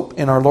hope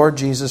in our Lord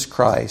Jesus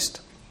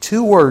Christ.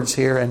 2 words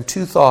here and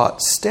 2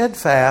 thoughts.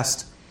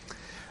 Steadfast,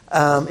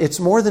 it's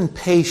more than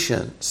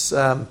patience.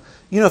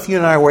 If you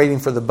and I are waiting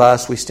for the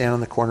bus, we stand on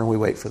the corner and we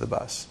wait for the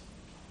bus.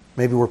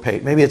 Maybe we're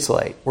patient. Maybe it's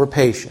late. We're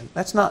patient.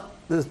 That's not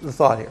the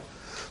thought here.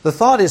 The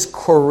thought is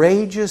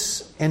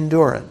courageous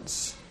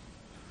endurance.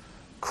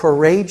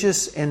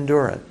 Courageous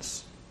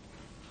endurance.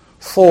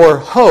 For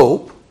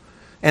hope,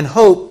 and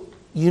hope,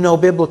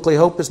 biblically,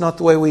 hope is not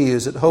the way we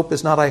use it. Hope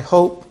is not, I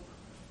hope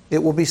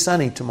it will be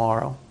sunny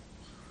tomorrow.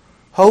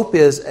 Hope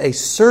is a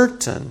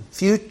certain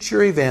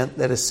future event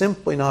that has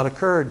simply not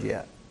occurred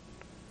yet.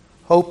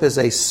 Hope is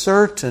a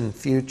certain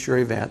future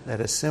event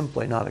that has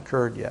simply not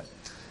occurred yet.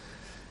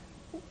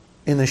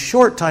 In the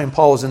short time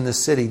Paul was in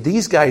this city,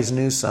 these guys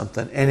knew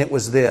something, and it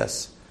was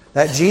this.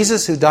 That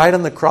Jesus who died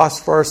on the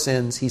cross for our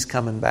sins, He's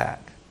coming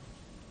back.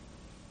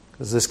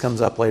 Because this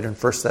comes up later in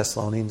 1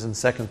 Thessalonians and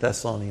 2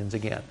 Thessalonians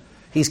again.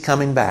 He's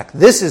coming back.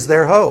 This is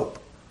their hope.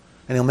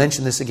 And he'll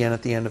mention this again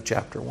at the end of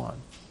chapter 1.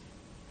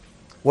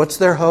 What's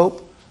their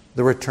hope?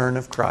 The return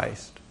of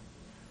Christ.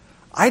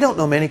 I don't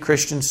know many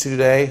Christians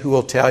today who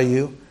will tell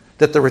you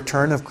that the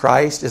return of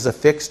Christ is a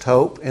fixed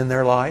hope in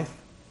their life.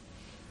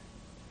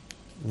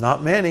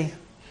 Not many.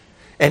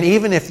 And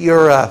even if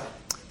you're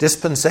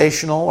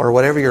dispensational or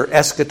whatever your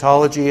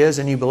eschatology is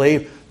and you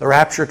believe the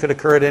rapture could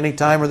occur at any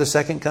time or the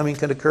second coming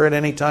could occur at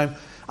any time,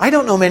 I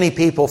don't know many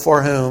people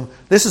for whom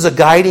this is a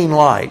guiding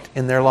light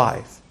in their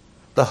life,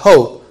 the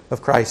hope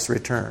of Christ's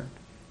return.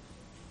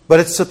 But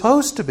it's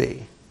supposed to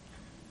be.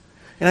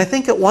 And I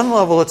think at one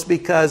level it's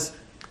because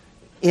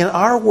in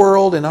our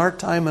world, in our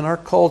time, in our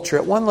culture,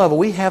 at one level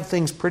we have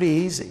things pretty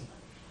easy.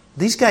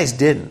 These guys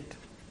didn't.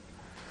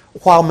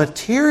 While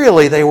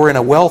materially they were in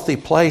a wealthy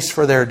place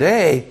for their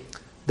day,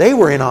 they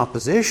were in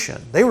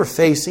opposition. They were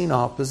facing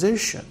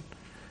opposition.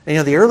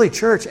 And, the early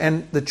church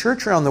and the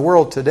church around the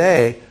world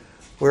today,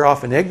 we're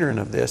often ignorant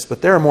of this,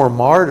 but there are more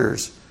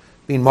martyrs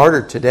being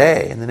martyred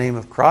today in the name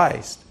of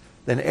Christ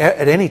than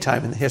at any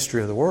time in the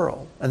history of the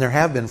world. And there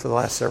have been for the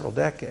last several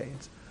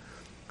decades.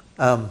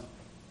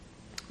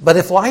 But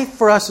if life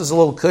for us is a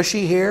little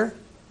cushy here,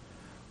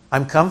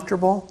 I'm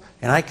comfortable,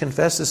 and I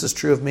confess this is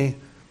true of me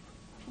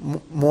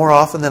more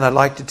often than I'd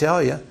like to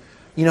tell you.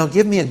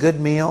 Give me a good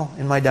meal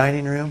in my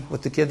dining room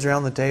with the kids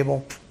around the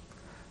table.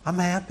 I'm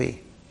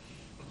happy.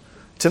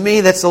 To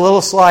me, that's a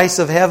little slice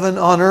of heaven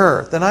on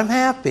earth, and I'm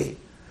happy.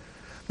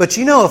 But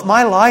if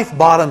my life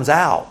bottoms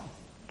out,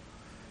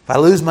 if I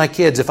lose my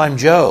kids, if I'm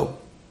Job,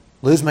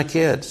 lose my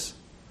kids,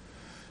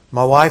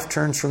 my wife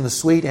turns from the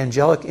sweet,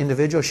 angelic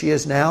individual she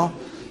is now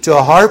to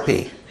a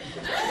harpy.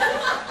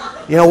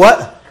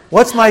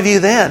 What's my view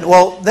then?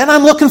 Well, then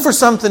I'm looking for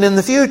something in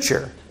the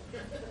future.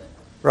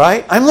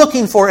 Right? I'm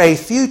looking for a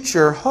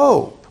future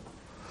hope.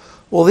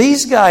 Well,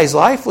 these guys'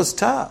 life was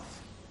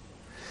tough.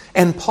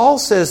 And Paul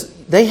says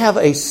they have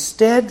a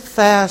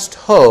steadfast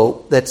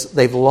hope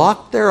they've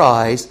locked their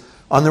eyes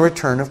on the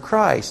return of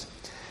Christ.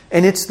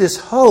 And it's this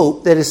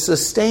hope that is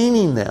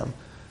sustaining them.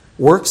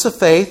 Works of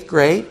faith,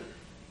 great.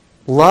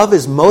 Love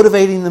is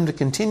motivating them to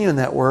continue in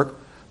that work.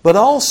 But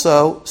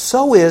also,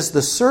 so is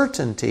the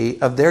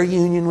certainty of their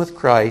union with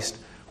Christ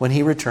when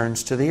He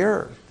returns to the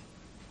earth.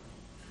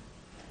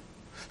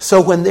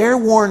 So when they're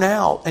worn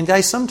out, and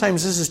guys,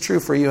 sometimes this is true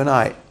for you and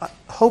I.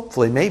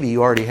 Hopefully, maybe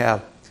you already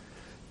have.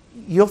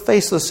 You'll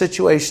face those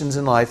situations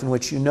in life in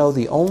which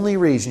the only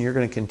reason you're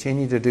going to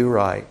continue to do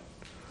right,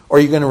 or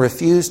you're going to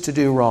refuse to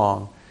do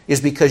wrong, is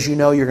because you're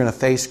going to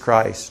face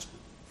Christ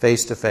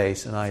face to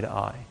face and eye to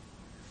eye.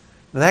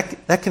 Now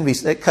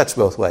that cuts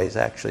both ways,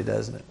 actually,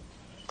 doesn't it?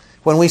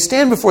 When we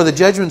stand before the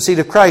judgment seat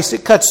of Christ,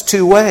 it cuts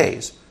two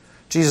ways.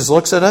 Jesus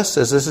looks at us,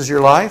 says, "This is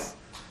your life."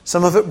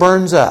 Some of it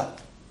burns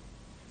up.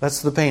 That's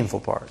the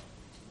painful part.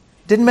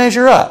 Didn't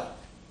measure up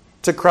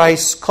to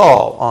Christ's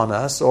call on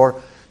us or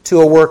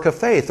to a work of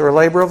faith or a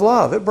labor of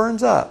love. It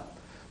burns up.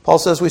 Paul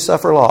says we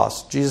suffer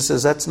loss. Jesus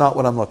says that's not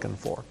what I'm looking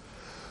for.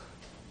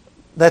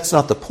 That's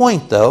not the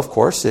point, though, of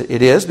course.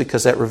 It is,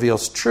 because that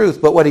reveals truth.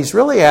 But what He's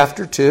really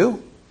after,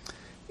 too,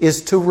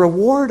 is to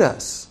reward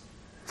us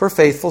for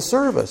faithful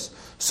service.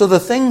 So the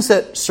things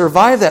that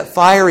survive that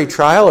fiery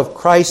trial of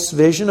Christ's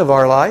vision of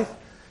our life,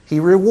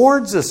 He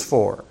rewards us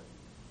for.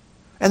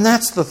 And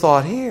that's the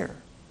thought here.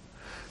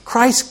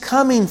 Christ's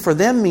coming for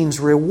them means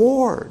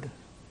reward.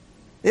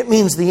 It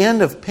means the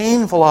end of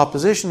painful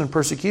opposition and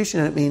persecution.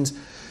 And it means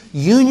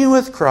union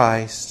with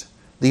Christ,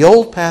 the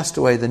old passed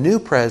away, the new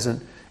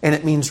present, and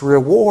it means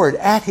reward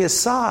at His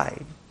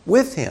side,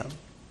 with Him.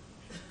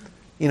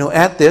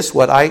 At this,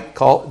 what I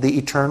call the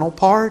eternal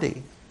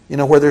party.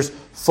 Where there's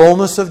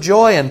fullness of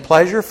joy and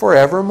pleasure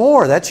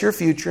forevermore. That's your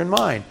future in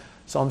mind,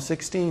 Psalm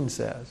 16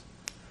 says.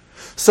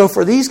 So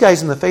for these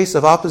guys, in the face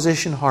of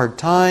opposition, hard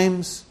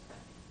times,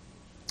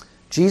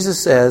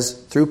 Jesus says,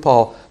 through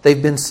Paul,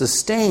 they've been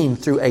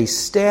sustained through a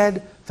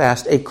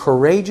steadfast, a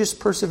courageous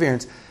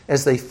perseverance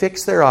as they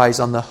fix their eyes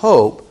on the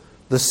hope,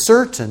 the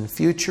certain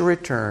future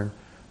return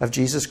of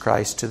Jesus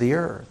Christ to the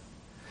earth.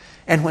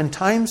 And when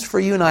times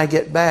for you and I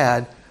get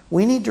bad,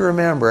 we need to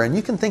remember, and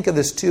you can think of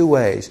this two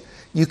ways.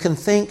 You can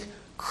think,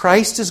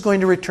 Christ is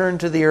going to return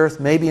to the earth.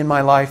 Maybe in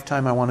my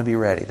lifetime I want to be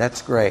ready.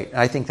 That's great.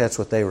 I think that's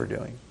what they were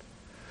doing.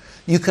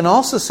 You can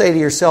also say to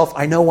yourself,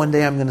 I know one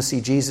day I'm going to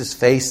see Jesus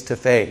face to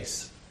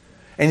face.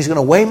 And He's going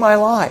to weigh my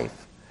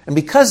life. And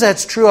because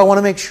that's true, I want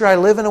to make sure I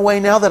live in a way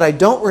now that I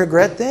don't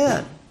regret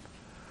then.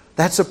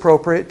 That's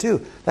appropriate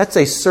too. That's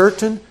a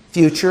certain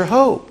future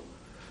hope.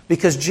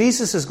 Because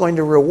Jesus is going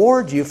to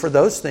reward you for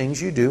those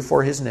things you do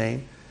for His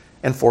name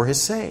and for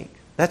His sake.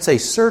 That's a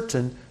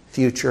certain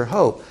future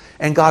hope.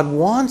 And God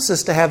wants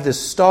us to have this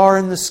star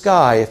in the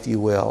sky, if you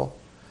will,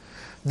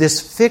 this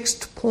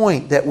fixed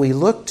point that we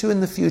look to in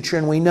the future,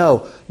 and we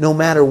know no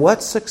matter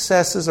what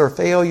successes or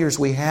failures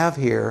we have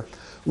here,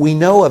 we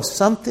know of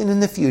something in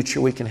the future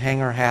we can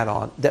hang our hat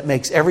on that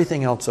makes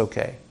everything else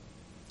okay.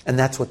 And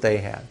that's what they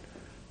had.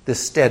 This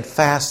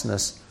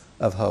steadfastness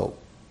of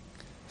hope.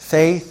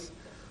 Faith,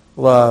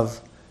 love,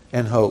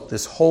 and hope.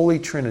 This holy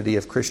trinity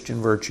of Christian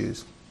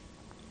virtues.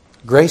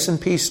 Grace and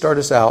peace start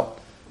us out.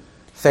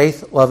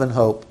 Faith, love, and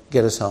hope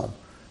get us home.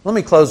 Let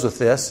me close with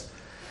this.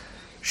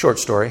 Short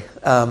story.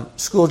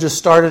 School just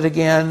started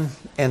again,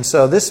 and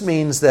so this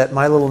means that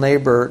my little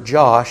neighbor,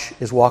 Josh,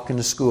 is walking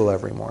to school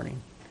every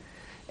morning.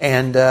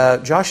 And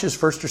Josh is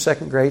first or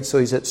second grade, so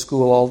he's at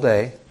school all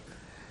day.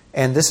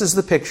 And this is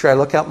the picture. I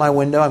look out my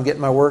window, I'm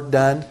getting my work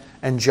done,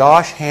 and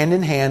Josh, hand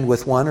in hand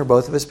with one or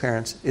both of his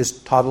parents, is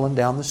toddling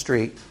down the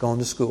street going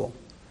to school.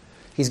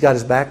 he's got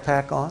his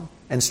backpack on,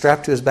 and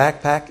strapped to his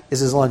backpack is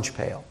his lunch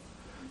pail.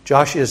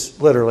 Josh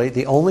is literally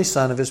the only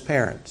son of his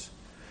parents.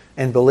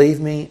 And believe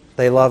me,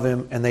 they love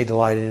him and they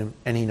delight in him,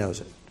 and he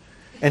knows it.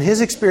 And his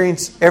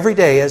experience every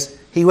day is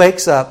he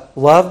wakes up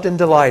loved and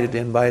delighted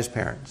in by his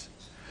parents.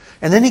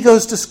 And then he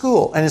goes to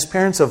school, and his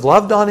parents have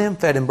loved on him,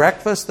 fed him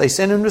breakfast. They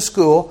send him to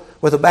school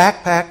with a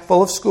backpack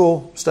full of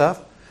school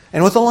stuff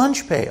and with a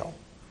lunch pail.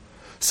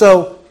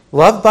 So,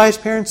 loved by his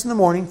parents in the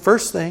morning,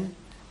 first thing,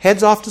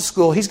 heads off to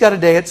school. He's got a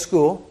day at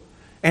school,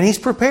 and he's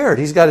prepared.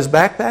 He's got his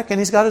backpack and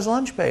he's got his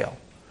lunch pail.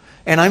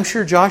 And I'm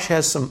sure Josh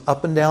has some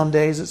up and down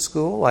days at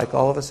school, like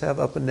all of us have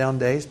up and down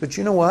days. But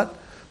you know what?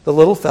 The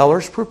little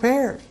feller's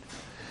prepared.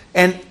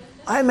 And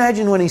I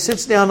imagine when he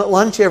sits down at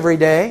lunch every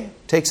day,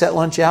 takes that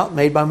lunch out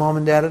made by mom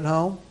and dad at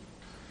home,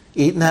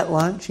 eating that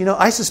lunch. You know,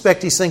 I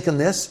suspect he's thinking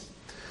this.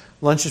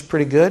 Lunch is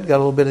pretty good, got a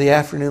little bit of the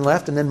afternoon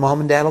left, and then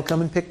mom and dad will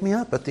come and pick me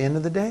up at the end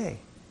of the day.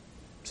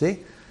 See?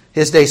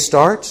 His day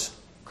starts,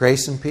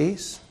 grace and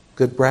peace,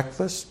 good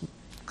breakfast,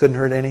 couldn't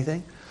hurt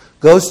anything.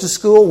 Goes to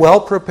school well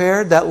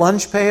prepared. That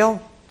lunch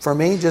pail, for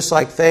me, just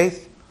like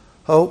faith,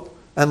 hope,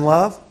 and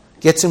love,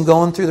 gets him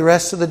going through the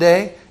rest of the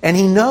day. And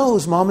he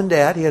knows mom and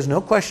dad, he has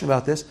no question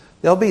about this,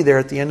 they'll be there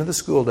at the end of the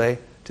school day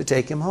to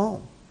take him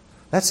home.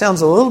 That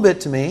sounds a little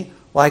bit to me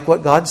like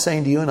what God's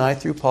saying to you and I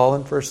through Paul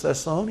in 1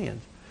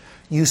 Thessalonians.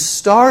 You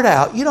start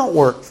out, you don't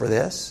work for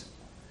this.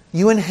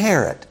 You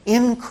inherit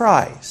in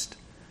Christ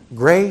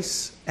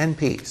grace and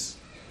peace.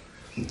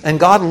 And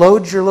God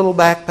loads your little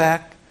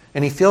backpack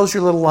and He fills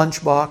your little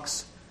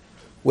lunchbox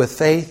with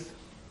faith,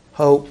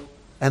 hope,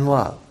 and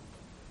love.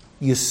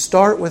 You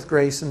start with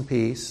grace and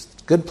peace.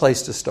 Good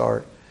place to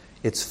start.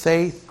 It's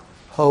faith,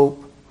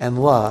 hope,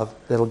 and love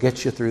that'll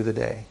get you through the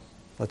day.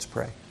 Let's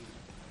pray.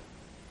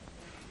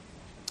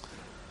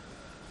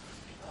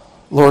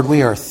 Lord,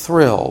 we are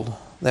thrilled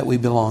that we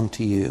belong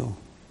to You.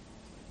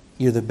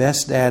 You're the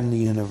best dad in the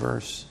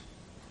universe.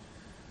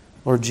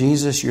 Lord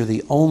Jesus, You're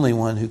the only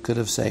one who could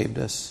have saved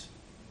us.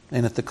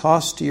 And at the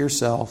cost to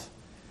Yourself,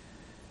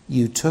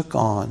 You took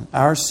on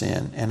our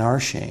sin and our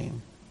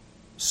shame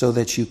so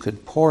that You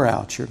could pour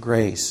out Your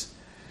grace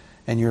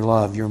and Your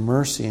love, Your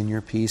mercy and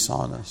Your peace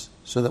on us,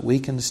 so that we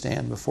can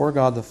stand before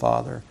God the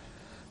Father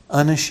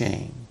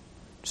unashamed,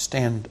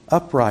 stand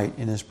upright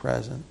in His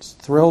presence,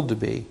 thrilled to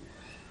be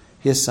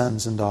His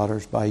sons and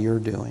daughters by Your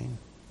doing.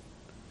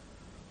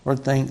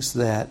 Lord, thanks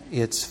that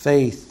it's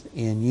faith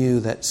in You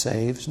that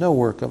saves, no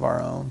work of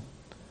our own.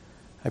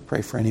 I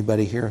pray for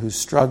anybody here who's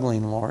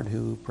struggling, Lord,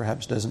 who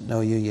perhaps doesn't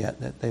know You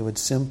yet, that they would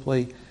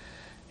simply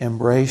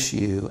embrace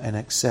You and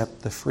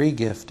accept the free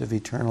gift of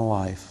eternal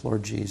life,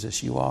 Lord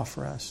Jesus, You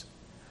offer us.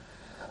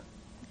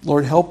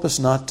 Lord, help us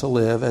not to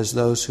live as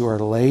those who are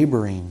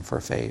laboring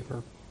for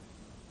favor,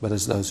 but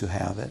as those who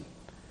have it.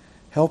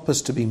 Help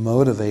us to be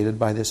motivated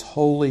by this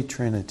holy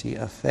trinity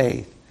of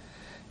faith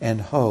and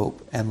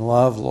hope and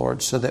love,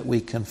 Lord, so that we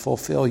can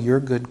fulfill Your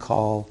good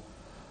call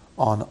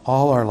on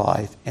all our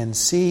life and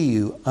see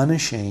You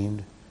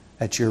unashamed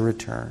at Your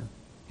return.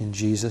 In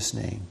Jesus'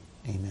 name,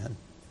 amen.